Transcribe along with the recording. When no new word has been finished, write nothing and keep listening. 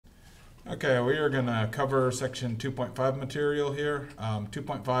Okay, we are going to cover section 2.5 material here.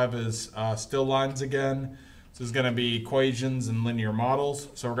 2.5 is still lines again. This is going to be equations and linear models.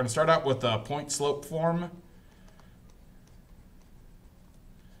 So we're going to start out with a point slope form.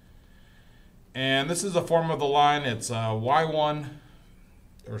 And this is a form of the line. It's y1,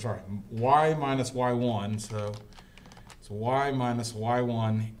 or sorry, y minus y1. So it's y minus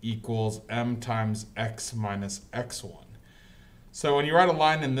y1 equals m times x minus x1. So when you write a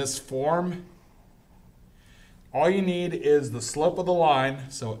line in this form, all you need is the slope of the line.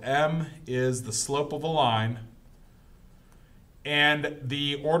 So m is the slope of a line. And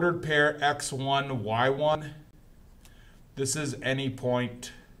the ordered pair x1, y1, this is any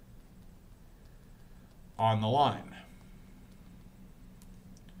point on the line.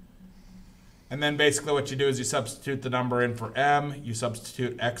 And then basically what you do is you substitute the number in for m, you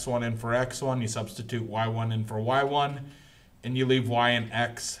substitute x1 in for x1, you substitute y1 in for y1, and you leave y and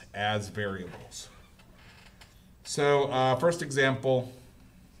x as variables. So first example,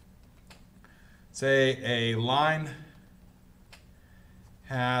 say a line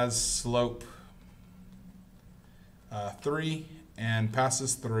has slope 3 and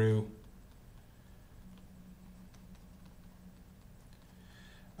passes through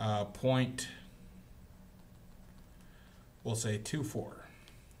point, we'll say 2, 4.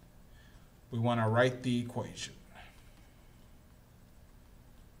 We want to write the equation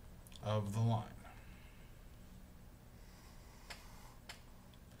of the line.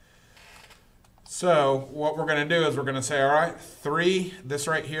 So what we're going to do is we're going to say, all right, 3, this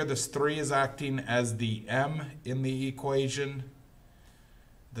right here, this 3 is acting as the m in the equation.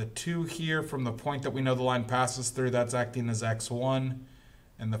 The 2 here from the point that we know the line passes through, that's acting as x1.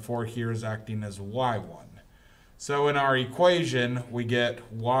 And the 4 here is acting as y1. So in our equation, we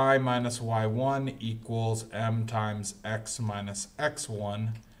get y minus y1 equals m times x minus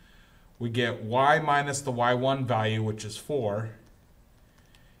x1. We get y minus the y1 value, which is 4,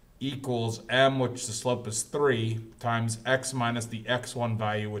 equals m, which the slope is 3, times x minus the x1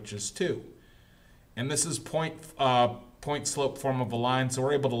 value, which is 2. And this is point slope form of a line, so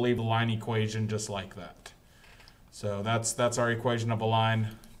we're able to leave the line equation just like that. So that's our equation of a line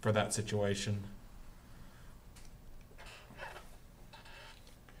for that situation.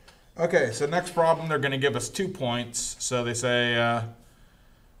 Okay, so next problem, they're going to give us 2 points. So they say,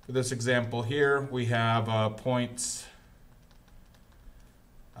 for this example here, we have points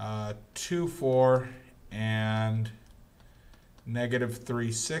 2, 4 and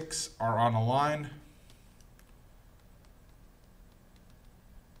 -3, 6 are on a line.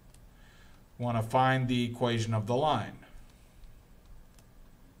 We want to find the equation of the line.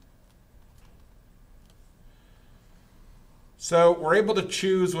 So we're able to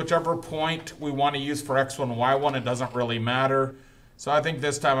choose whichever point we want to use for x1 and y1. It doesn't really matter. So I think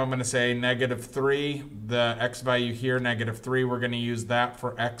this time I'm going to say -3. The x value here, -3, we're going to use that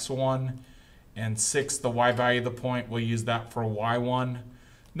for x1. And 6, the y value of the point, we'll use that for y1.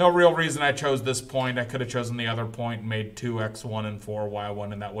 No real reason I chose this point. I could have chosen the other point and made 2x1 and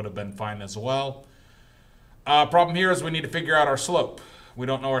 4y1, and that would have been fine as well. Problem here is we need to figure out our slope. We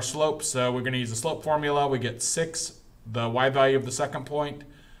don't know our slope, so we're going to use the slope formula. We get 6, the y value of the second point,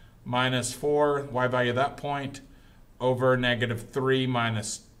 minus 4, y value of that point, over -3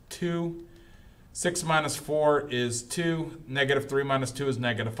 minus 2. 6 minus 4 is 2. -3 minus 2 is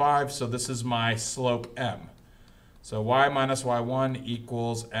 -5, so this is my slope m. So y minus y1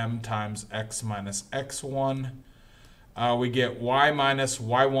 equals m times x minus x1. We get y minus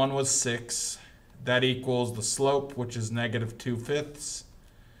y1 was 6. That equals the slope, which is -2/5,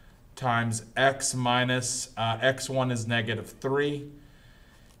 times x minus x1 is -3.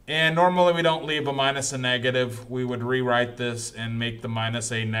 And normally we don't leave a minus a negative. We would rewrite this and make the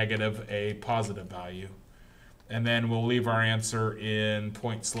minus a negative a positive value. And then we'll leave our answer in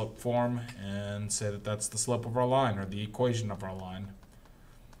point slope form and say that that's the slope of our line, or the equation of our line.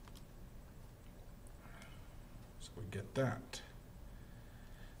 So we get that.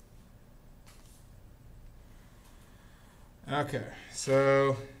 Okay,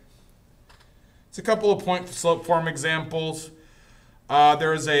 so it's a couple of point slope form examples.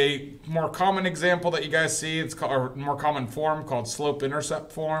 There's a more common example that you guys see. It's called, or more common form called slope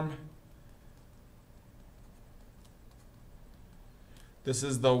intercept form. This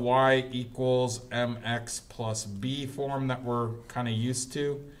is the y equals mx plus b form that we're kind of used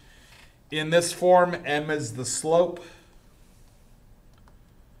to. In this form, m is the slope,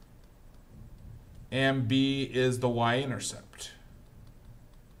 and b is the y-intercept.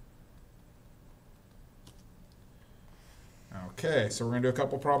 Okay, so we're going to do a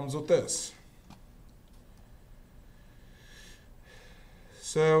couple problems with this.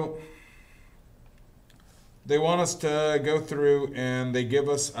 So They want us to go through and they give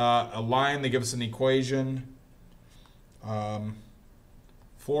us a line, they give us an equation,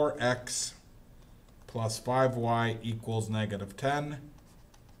 4x plus 5y equals negative 10.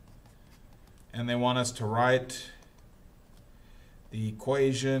 And they want us to write the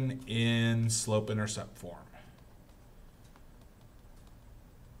equation in slope-intercept form.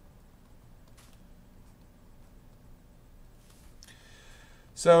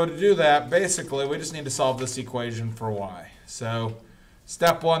 So to do that, basically, we just need to solve this equation for y. So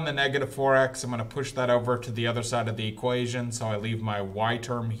step one, the negative 4x, I'm going to push that over to the other side of the equation. So I leave my y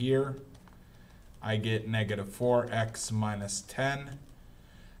term here. I get negative 4x minus 10.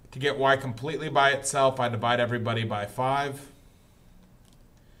 To get y completely by itself, I divide everybody by 5.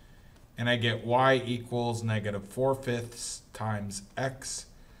 And I get y equals negative 4/5 times x.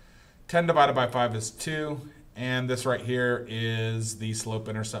 10 divided by 5 is 2. And this right here is the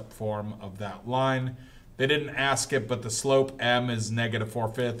slope-intercept form of that line. They didn't ask it, but the slope m is negative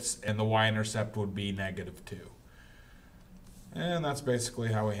 4/5, and the y-intercept would be negative 2. And that's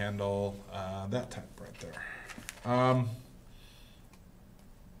basically how we handle that type right there.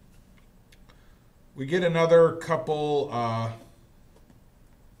 We get another couple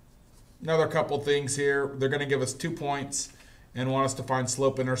things here. They're going to give us 2 points and want us to find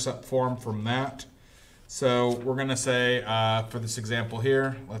slope-intercept form from that. So we're going to say, for this example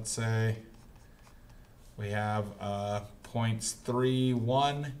here, let's say we have points 3,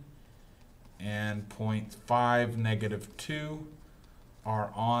 1 and 0.5, negative 2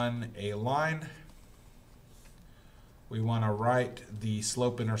 are on a line. We want to write the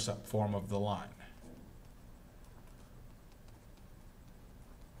slope-intercept form of the line.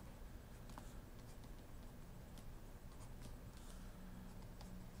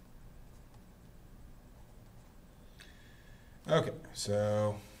 Okay,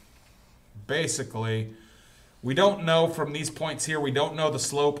 so basically, we don't know from these points here, we don't know the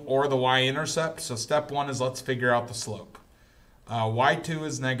slope or the y-intercept. So step one is let's figure out the slope. Y2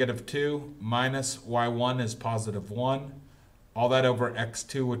 is negative 2 minus y1 is positive 1. All that over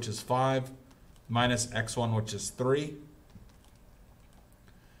x2, which is 5, minus x1, which is 3.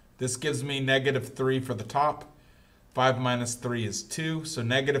 This gives me negative 3 for the top. 5 minus 3 is 2, so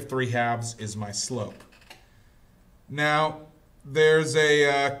negative 3/2 is my slope. Now, there's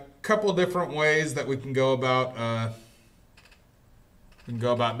a couple different ways that we can go about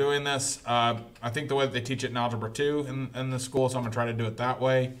doing this. I think the way that they teach it in Algebra 2 in the school, so I'm going to try to do it that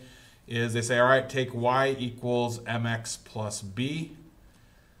way, is they say, all right, take y equals mx plus b.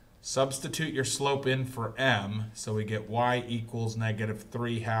 Substitute your slope in for m, so we get y equals negative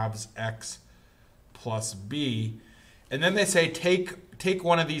 3/2 x plus b. And then they say take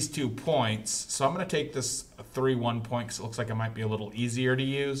one of these 2 points. So I'm going to take this 3, 1 point because it looks like it might be a little easier to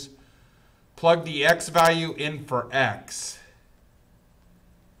use. Plug the x value in for x.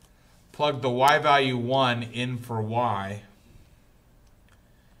 Plug the y value 1 in for y.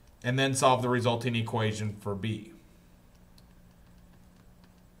 And then solve the resulting equation for b.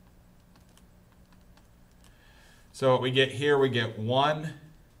 So what we get here, we get 1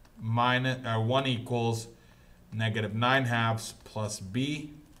 equals negative 9/2 plus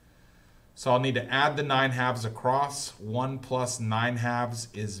b. So I'll need to add the 9/2 across. 1 plus 9/2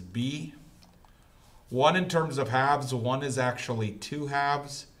 is b. 1 in terms of halves, 1 is actually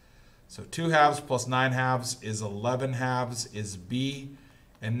 2/2. So 2/2 plus 9/2 is 11/2 is b.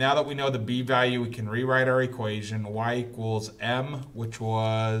 And now that we know the b value, we can rewrite our equation. Y equals m, which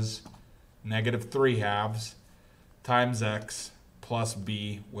was negative 3/2, times x plus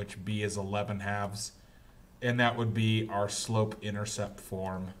b, which b is 11/2. And that would be our slope-intercept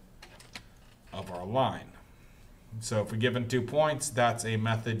form of our line. So if we're given 2 points, that's a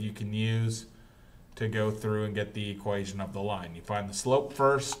method you can use to go through and get the equation of the line. You find the slope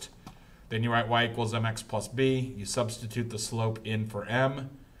first, then you write y equals mx plus b. You substitute the slope in for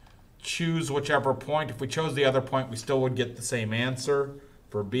m. Choose whichever point. If we chose the other point, we still would get the same answer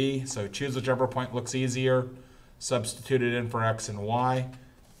for b. So choose whichever point looks easier. Substitute it in for x and y.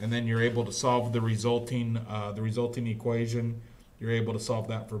 And then you're able to solve the resulting equation. You're able to solve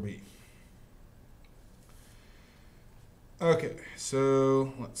that for b. Okay,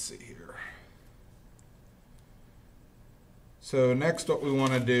 so let's see here. So next what we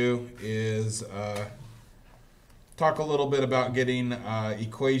want to do is talk a little bit about getting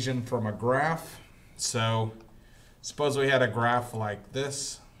equation from a graph. So suppose we had a graph like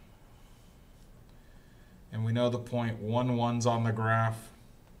this. And we know the point 1, 1's on the graph.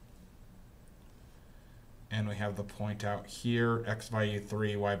 And we have the point out here, x value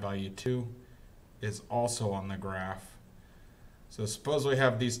 3, y value 2 is also on the graph. So suppose we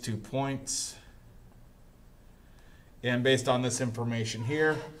have these 2 points. And based on this information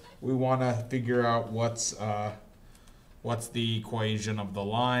here, we want to figure out what's the equation of the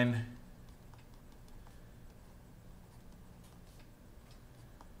line.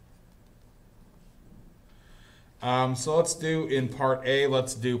 So let's do, in part A,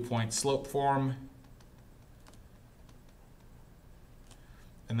 let's do point slope form.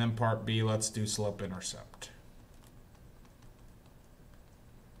 And then part B, let's do slope intercept.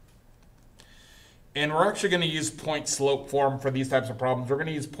 And we're actually going to use point slope form for these types of problems. We're going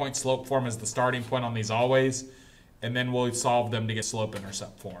to use point slope form as the starting point on these always, and then we'll solve them to get slope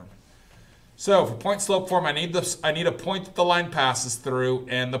intercept form. So for point slope form, I need a point that the line passes through,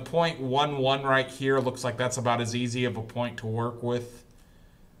 and the point 1, 1 right here looks like that's about as easy of a point to work with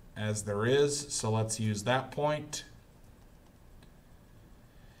as there is. So let's use that point.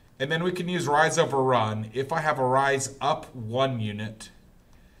 And then we can use rise over run. If I have a rise up 1 unit,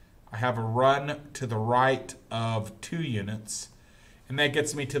 I have a run to the right of 2 units, and that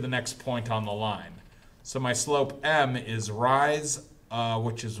gets me to the next point on the line. So my slope m is rise,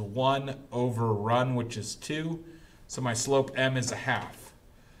 which is 1 over run, which is 2. So my slope m is a half.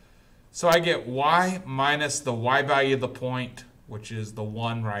 So I get y minus the y value of the point, which is the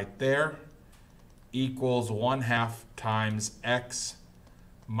 1 right there, equals 1/2 times x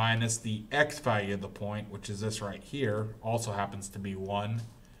minus the x value of the point, which is this right here, also happens to be 1.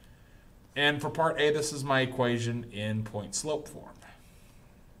 And for part A, this is my equation in point slope form.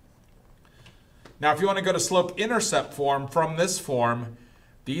 Now, if you want to go to slope intercept form from this form,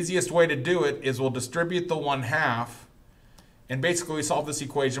 the easiest way to do it is we'll distribute the 1/2, and basically we solve this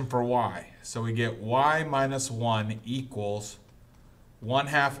equation for y. So we get y minus 1 equals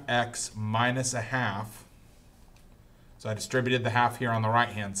 1/2 x minus a half. So I distributed the half here on the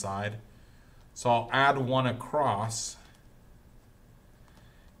right-hand side. So I'll add 1 across,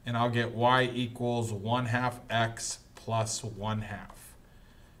 and I'll get y equals 1/2 x plus 1/2.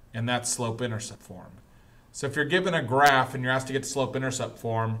 And that's slope intercept form. So if you're given a graph and you're asked to get to slope intercept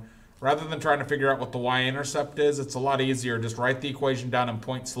form, rather than trying to figure out what the y-intercept is, it's a lot easier. Just write the equation down in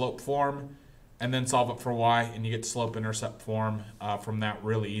point slope form and then solve it for y, and you get to slope intercept form from that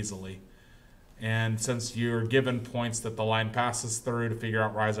really easily. And since you're given points that the line passes through to figure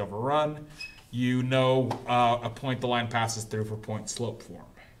out rise over run, you know a point the line passes through for point slope form.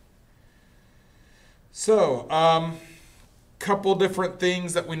 So, couple different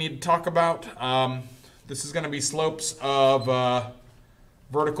things that we need to talk about. This is going to be slopes of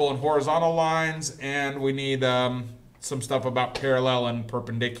vertical and horizontal lines, and we need some stuff about parallel and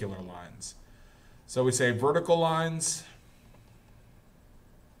perpendicular lines. So we say vertical lines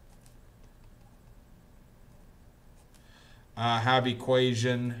have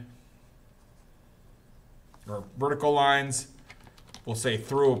equation, or vertical lines, we'll say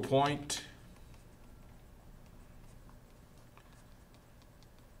through a point.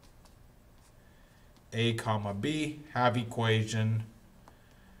 A comma B have equation.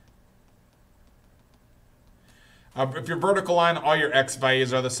 If your vertical line, all your x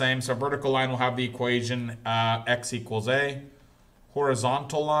values are the same. So vertical line will have the equation x equals A.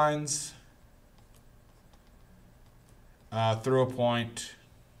 Horizontal lines through a point.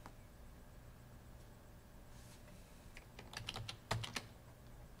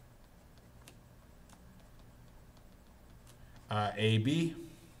 AB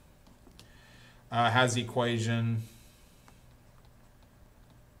has equation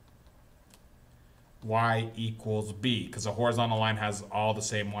y equals b, because a horizontal line has all the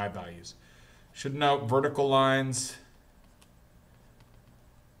same y values. Should note vertical lines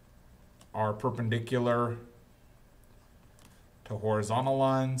are perpendicular to horizontal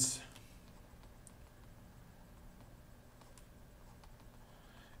lines.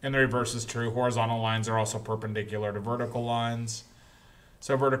 And the reverse is true. Horizontal lines are also perpendicular to vertical lines.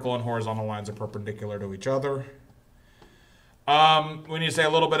 So vertical and horizontal lines are perpendicular to each other. We need to say a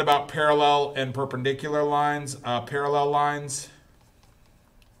little bit about parallel and perpendicular lines. Parallel lines,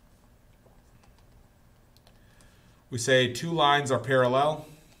 we say two lines are parallel.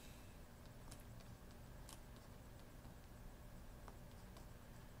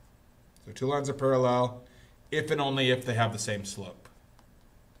 So two lines are parallel if and only if they have the same slope.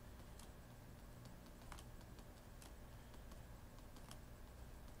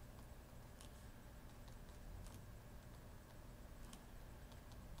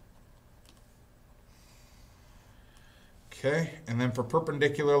 Okay, and then for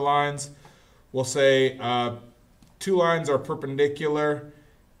perpendicular lines, we'll say two lines are perpendicular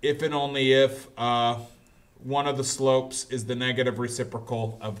if and only if one of the slopes is the negative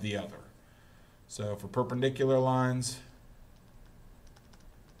reciprocal of the other. So for perpendicular lines,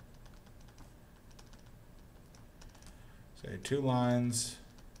 Say two lines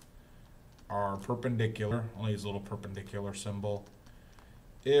are perpendicular. I'll use a little perpendicular symbol.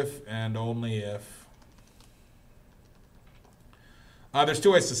 If and only if. There's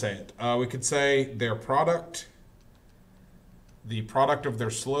two ways to say it. We could say their product, the product of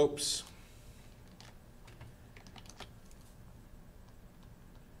their slopes,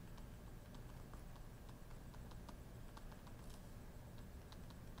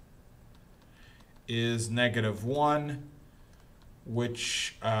 is -1,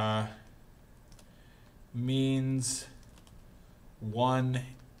 which means one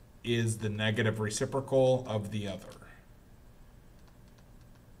is the negative reciprocal of the other.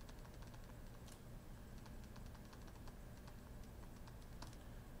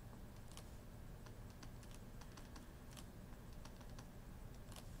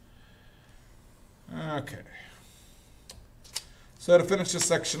 Okay. So to finish this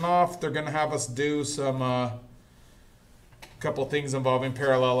section off, they're going to have us do some couple things involving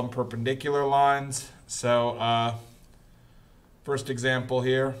parallel and perpendicular lines. So first example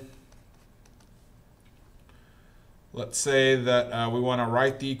here. Let's say that we want to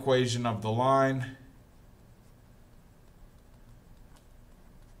write the equation of the line.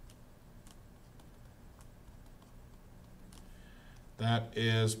 That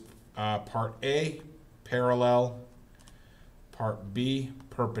is part A, parallel, part B,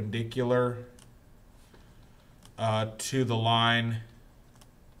 perpendicular to the line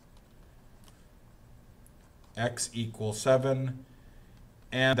x equals 7,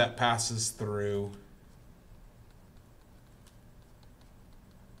 and that passes through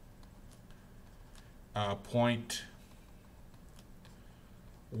point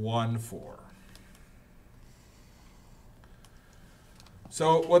 1, 4.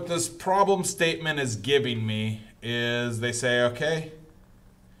 So what this problem statement is giving me is they say, okay,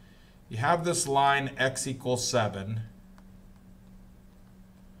 you have this line x equals 7,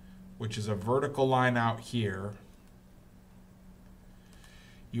 which is a vertical line out here.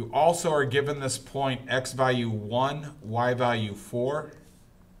 You also are given this point x value 1, y value 4.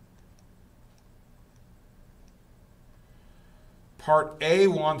 Part A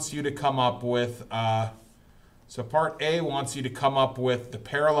wants you to come up with So part A wants you to come up with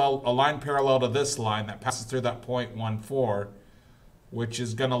a line parallel to this line that passes through that point 1, 4, which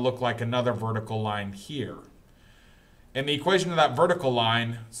is going to look like another vertical line here. And the equation of that vertical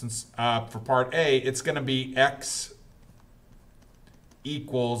line, since for part A, it's going to be x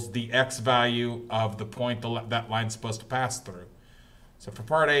equals the x value of the point that line's supposed to pass through. So for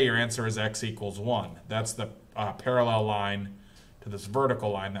part A, your answer is x equals 1. That's the parallel line to this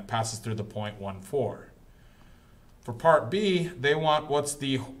vertical line that passes through the point 1, 4. For part B, they want what's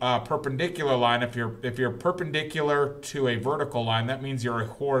the perpendicular line. If you're perpendicular to a vertical line, that means you're a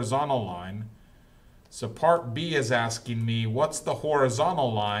horizontal line. So part B is asking me, what's the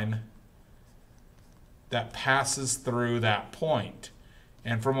horizontal line that passes through that point?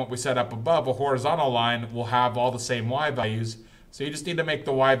 And from what we said up above, a horizontal line will have all the same y values. So you just need to make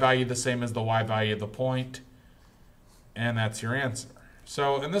the y value the same as the y value of the point. And that's your answer.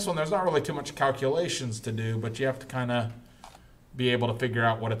 So in this one, there's not really too much calculations to do, but you have to kind of be able to figure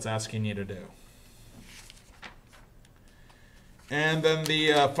out what it's asking you to do. And then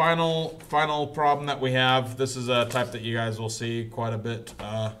the final problem that we have, this is a type that you guys will see quite a bit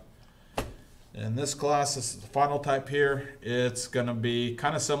in this class. This is the final type here. It's going to be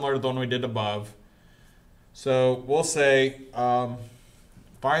kind of similar to the one we did above. So we'll say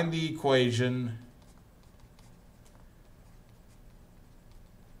find the equation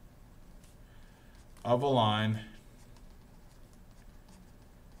of a line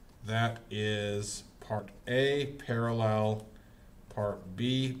that is part A parallel, part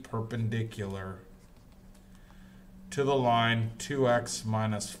B perpendicular to the line 2x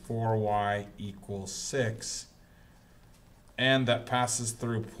minus 4y equals 6, and that passes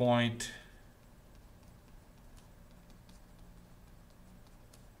through point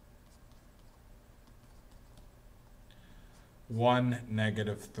 1,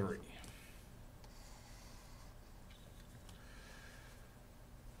 -3.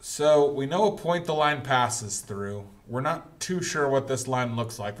 So we know a point the line passes through. We're not too sure what this line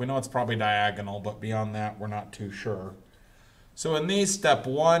looks like. We know it's probably diagonal, but beyond that, we're not too sure. So in these, step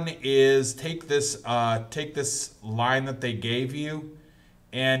 1 is take this line that they gave you,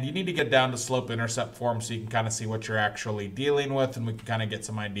 and you need to get down to slope-intercept form so you can kind of see what you're actually dealing with, and we can kind of get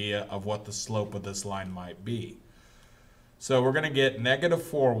some idea of what the slope of this line might be. So we're going to get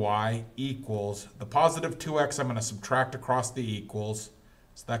 -4y equals the positive 2x. I'm going to subtract across the equals.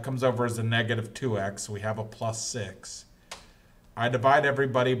 So that comes over as a -2x. We have a +6. I divide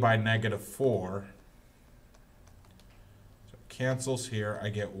everybody by -4. cancels here. I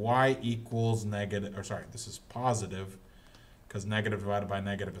get y equals negative, or sorry, this is positive, because negative divided by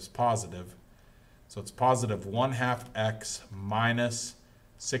negative is positive. So it's positive 1/2 x minus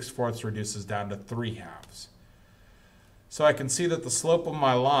 6/4 reduces down to 3/2. So I can see that the slope of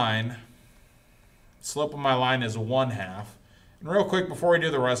my line is 1/2. And real quick before we do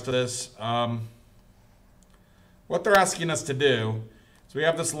the rest of this, what they're asking us to do is we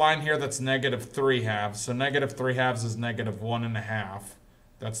have this line here that's negative 3/2. So negative 3/2 is negative 1.5.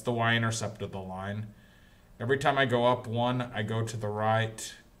 That's the y-intercept of the line. Every time I go up 1, I go to the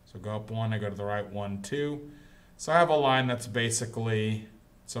right. So go up 1, I go to the right, 1, 2. So I have a line that's basically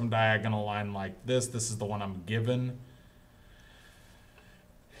some diagonal line like this. This is the one I'm given.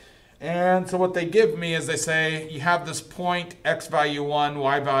 And so what they give me is they say you have this point, x value 1,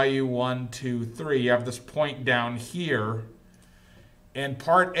 y value 1, 2, 3. You have this point down here. And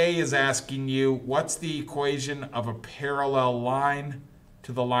part A is asking you, what's the equation of a parallel line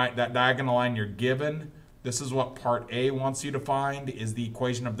to the line, that diagonal line you're given? This is what part A wants you to find, is the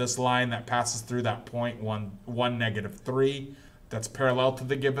equation of this line that passes through that point 1, -3. That's parallel to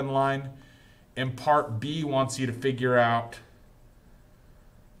the given line. And part B wants you to figure out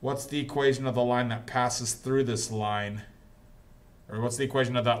what's the equation of the line that passes through this line, or what's the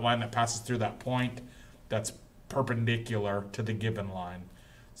equation of that line that passes through that point that's perpendicular to the given line.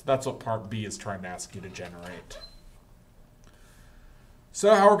 So that's what part B is trying to ask you to generate.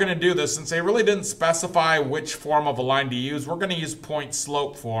 So how we're going to do this, since they really didn't specify which form of a line to use, we're going to use point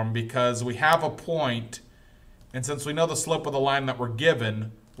slope form because we have a point, and since we know the slope of the line that we're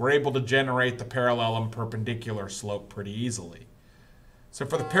given, we're able to generate the parallel and perpendicular slope pretty easily. So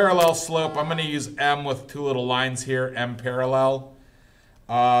for the parallel slope, I'm going to use M with two little lines here, M parallel.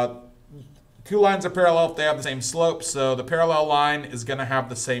 Two lines are parallel if they have the same slope, so the parallel line is going to have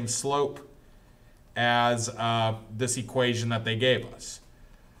the same slope as this equation that they gave us.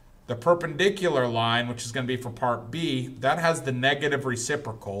 The perpendicular line, which is going to be for part B, that has the negative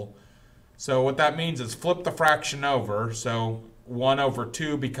reciprocal. So what that means is flip the fraction over, so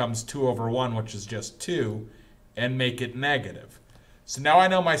 1/2 becomes 2/1, which is just 2, and make it negative. So now I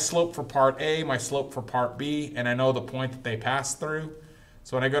know my slope for part A, my slope for part B, and I know the point that they pass through.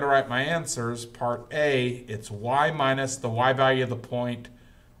 So when I go to write my answers, part A, it's y minus the y value of the point,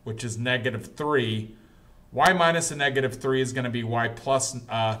 which is -3. Y minus a -3 is going to be y plus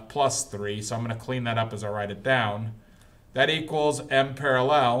 3, so I'm going to clean that up as I write it down. That equals M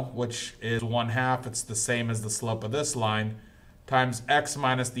parallel, which is 1/2, it's the same as the slope of this line, times x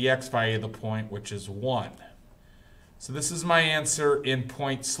minus the x value of the point, which is 1. So this is my answer in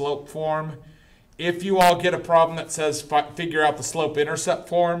point slope form. If you all get a problem that says figure out the slope intercept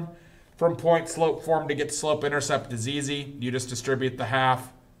form, from point slope form to get to slope intercept is easy. You just distribute the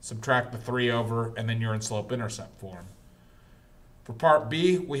half, subtract the 3 over, and then you're in slope intercept form. For part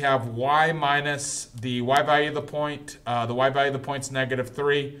B, we have y minus the y value of the point. The y value of the point is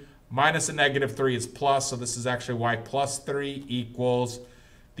 -3. Minus a -3 is plus, so this is actually y plus 3 equals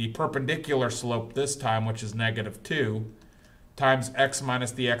the perpendicular slope this time, which is -2, times x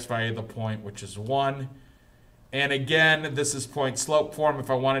minus the x value of the point, which is 1. And again, this is point slope form.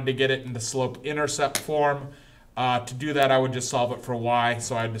 If I wanted to get it into slope intercept form, to do that, I would just solve it for y.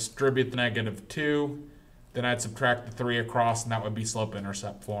 So I'd distribute the -2, then I'd subtract the 3 across, and that would be slope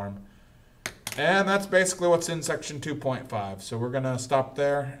intercept form. And that's basically what's in section 2.5. So we're going to stop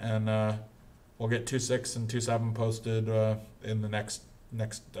there, and we'll get 2.6 and 2.7 posted in the next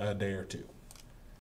day or two.